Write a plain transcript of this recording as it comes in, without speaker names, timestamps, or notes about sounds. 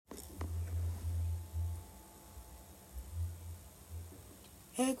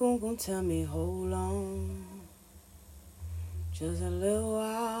Egungun tell me hold on, just a little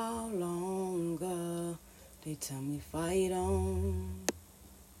while longer. They tell me fight on,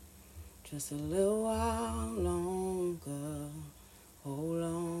 just a little while longer. Hold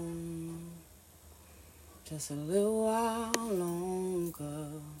on, just a little while longer.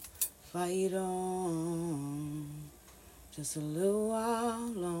 Fight on, just a little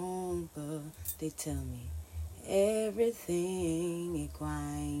while longer. They tell me everything is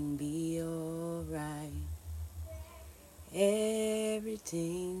going to be alright.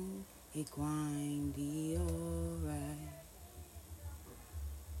 Everything is going to be alright.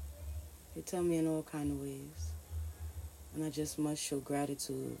 They tell me in all kind of ways. And I just must show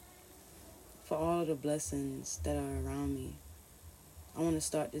gratitude for all of the blessings that are around me. I want to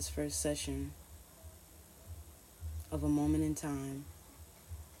start this first session of a moment in time.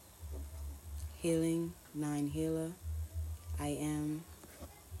 Healing, Nine Healer. I am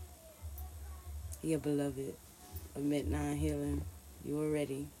your beloved of Midnight Healing. You are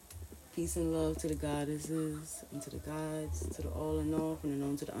ready. Peace and love to the goddesses and to the gods, to the all and all, from the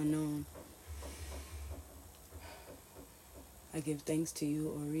known to the unknown. I give thanks to you,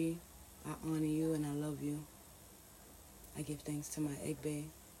 Ori. I honor you and I love you. I give thanks to my Egbe.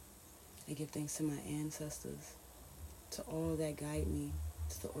 I give thanks to my ancestors, to all that guide me,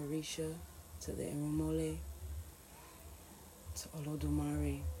 to the Orisha, to the Erumole, to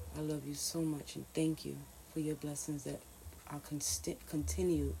Olodumare. I love you so much and thank you for your blessings that are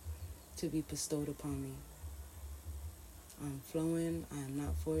continue to be bestowed upon me. I'm flowing, I am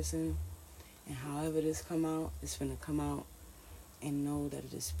not forcing, and however this come out, it's going to come out, and know that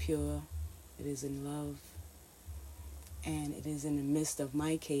it is pure, it is in love, and it is in the midst of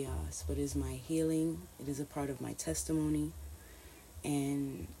my chaos, but it is my healing, it is a part of my testimony,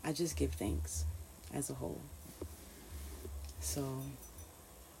 and I just give thanks as a whole. So,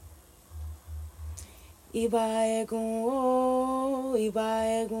 Iba egun o,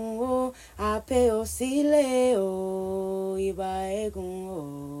 ape osile o, Iba egun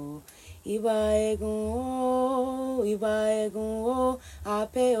o,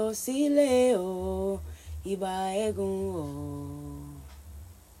 ape osile o, Iba egun o.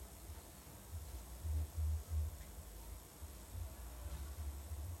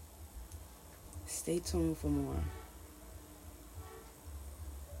 Stay tuned for more.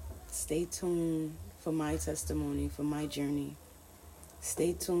 Stay tuned for my testimony, for my journey.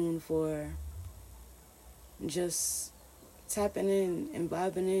 Stay tuned for just tapping in and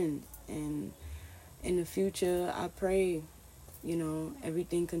vibing in. And in the future, I pray,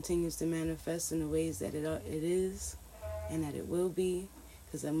 everything continues to manifest in the ways that it is and that it will be.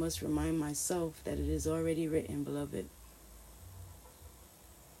 Because I must remind myself that it is already written, beloved.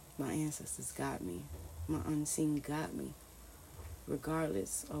 My ancestors got me. My unseen got me.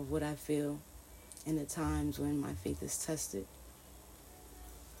 Regardless of what I feel in the times when my faith is tested,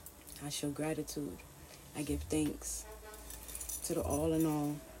 I show gratitude. I give thanks to the all in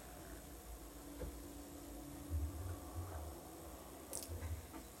all.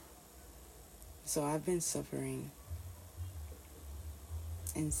 So I've been suffering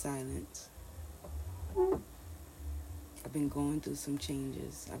in silence. I've been going through some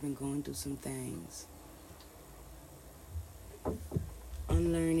changes. I've been going through some things.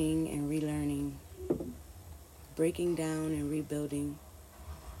 Unlearning and relearning. Breaking down and rebuilding.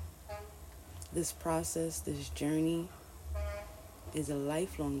 This process, this journey, is a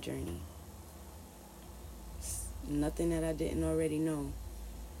lifelong journey. It's nothing that I didn't already know,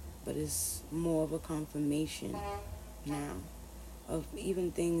 but it's more of a confirmation now of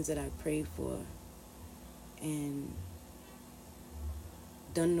even things that I prayed for and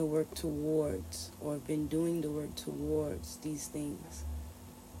done the work towards, or been doing the work towards these things.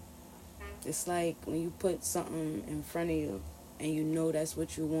 It's like when you put something in front of you and you know that's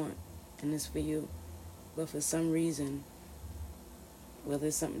what you want and it's for you, but for some reason, whether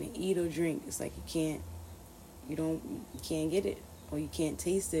it's something to eat or drink, it's like you can't get it, or you can't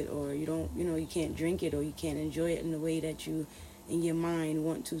taste it, or you can't drink it, or you can't enjoy it in the way that you in your mind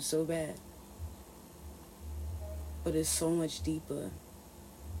want to so bad. But it's so much deeper.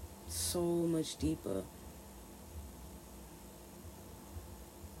 So much deeper.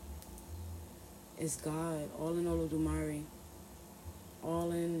 It's God, all in Olodumare,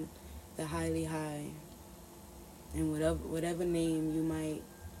 all in the highly high, and whatever name you might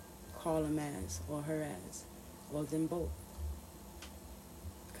call him as, or her as, or them both.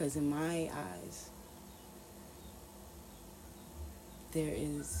 Because in my eyes, there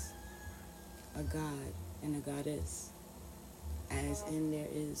is a God and a goddess, as in there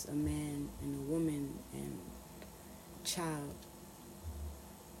is a man and a woman and child.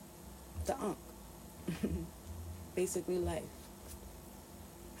 the unk. Basically life,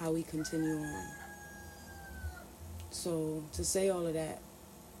 how we continue on. So to say all of that,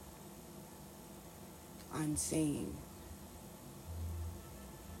 I'm saying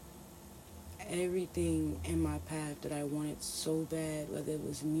everything in my path that I wanted so bad, whether it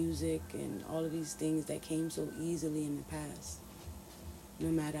was music and all of these things that came so easily in the past, no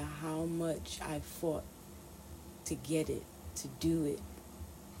matter how much I fought to get it, to do it,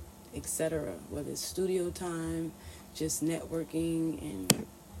 etc., whether it's studio time, just networking, and,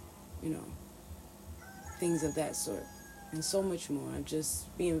 things of that sort, and so much more. I'm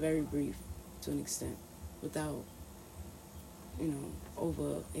just being very brief to an extent without,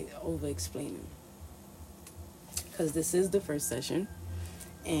 over explaining. Because this is the first session,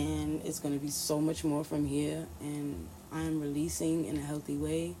 and it's going to be so much more from here, and I'm releasing in a healthy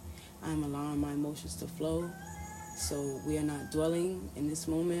way. I'm allowing my emotions to flow. So we are not dwelling in this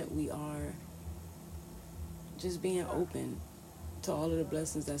moment. We are just being open to all of the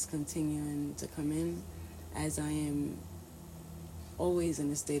blessings that's continuing to come in, as I am always in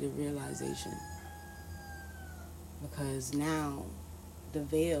a state of realization. Because now the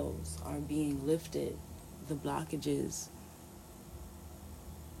veils are being lifted, the blockages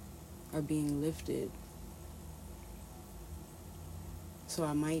are being lifted. So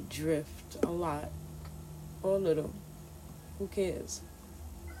I might drift a lot or a little. Who cares?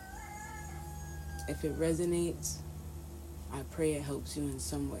 If it resonates, I pray it helps you in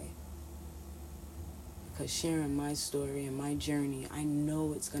some way. Because sharing my story and my journey, I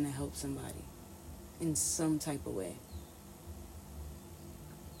know it's going to help somebody in some type of way.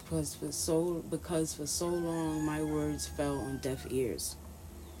 Because for so long my words fell on deaf ears,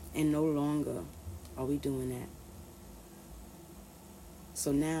 and no longer are we doing that.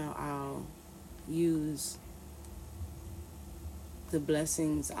 So now I'll use the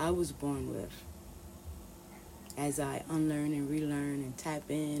blessings I was born with as I unlearn and relearn and tap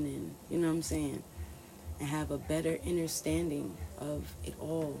in, and and have a better understanding of it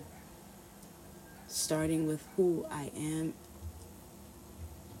all, starting with who I am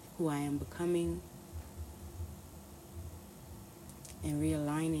becoming, and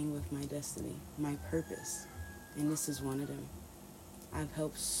realigning with my destiny, my purpose. And this is one of them. I've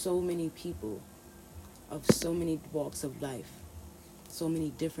helped so many people of so many walks of life, so many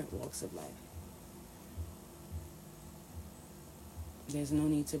different walks of life. There's no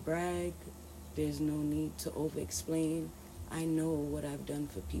need to brag. There's no need to over-explain. I know what I've done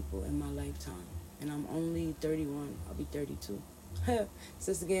for people in my lifetime. And I'm only 31. I'll be 32.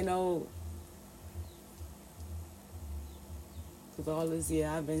 Sister getting old. Because all this year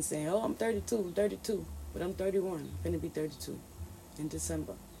I've been saying, I'm 32. But I'm 31. I'm finna be 32 in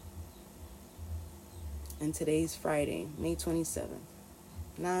December. And today's Friday, May 27th,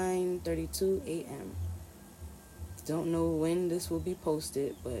 9:32 a.m. Don't know when this will be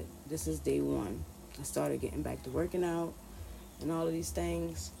posted, but this is day one. I started getting back to working out and all of these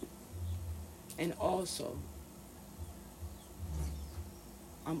things. And also,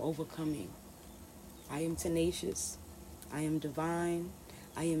 I'm overcoming. I am tenacious. I am divine.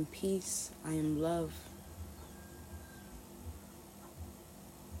 I am peace. I am love.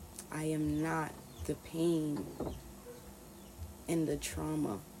 I am not the pain and the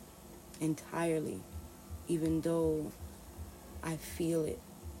trauma entirely, even though I feel it,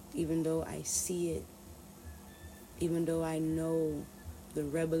 even though I see it, even though I know the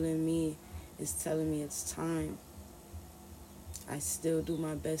rebel in me is telling me it's time. I still do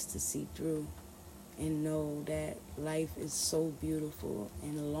my best to see through and know that life is so beautiful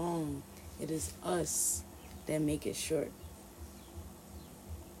and long. It is us that make it short.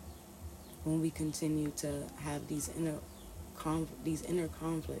 When we continue to have these inner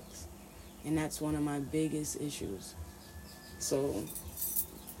conflicts. And that's one of my biggest issues. So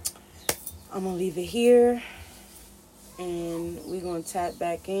I'm going to leave it here, and we're going to tap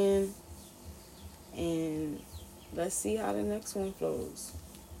back in, and let's see how the next one flows.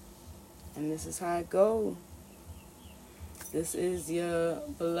 And this is how it goes. This is your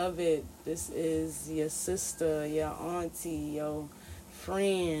beloved. This is your sister, your auntie, your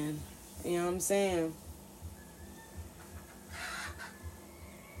friend. You know what I'm saying?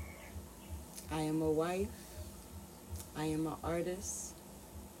 I am a wife. I am an artist.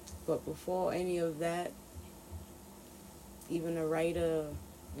 But before any of that, even a writer,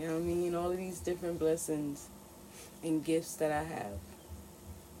 you know what I mean? All of these different blessings and gifts that I have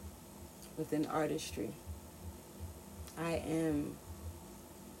within artistry. I am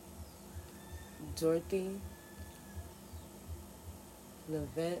Dorothy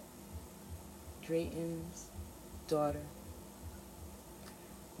Lavette Drayton's daughter.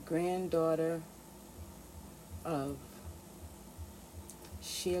 granddaughter of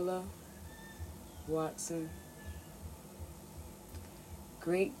Sheila Watson,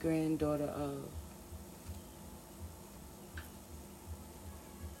 great-granddaughter of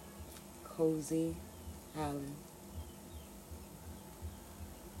Cozy Allen,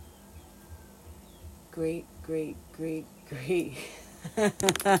 great, great, great, great.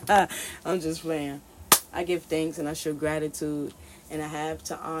 I'm just playing. I give thanks and I show gratitude, and I have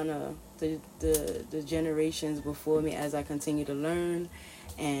to honor the generations before me as I continue to learn,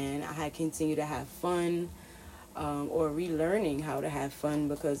 and I continue to have fun, or relearning how to have fun,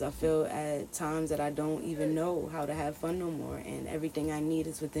 because I feel at times that I don't even know how to have fun no more, and everything I need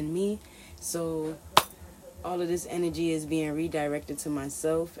is within me. So all of this energy is being redirected to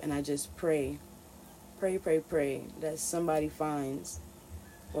myself, and I just pray that somebody finds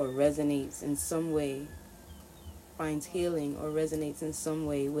or resonates in some way, finds healing or resonates in some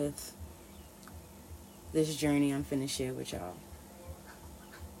way with this journey I'm finna share with y'all.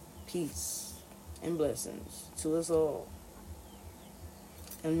 Peace and blessings to us all,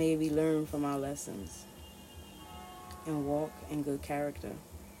 and may we learn from our lessons and walk in good character.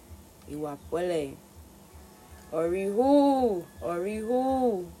 Iwapwele. Orihu,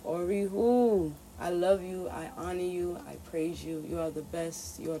 Orihu, Orihu. I love you, I honor you, I praise you. You are the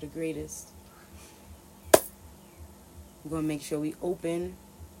best, you are the greatest. We're going to make sure we open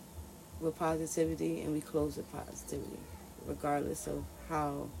with positivity and we close with positivity, regardless of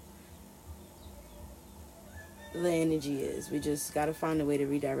how the energy is. We just got to find a way to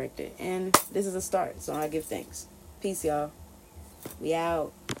redirect it. And this is a start, so I give thanks. Peace, y'all. We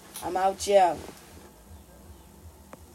out. I'm out, y'all.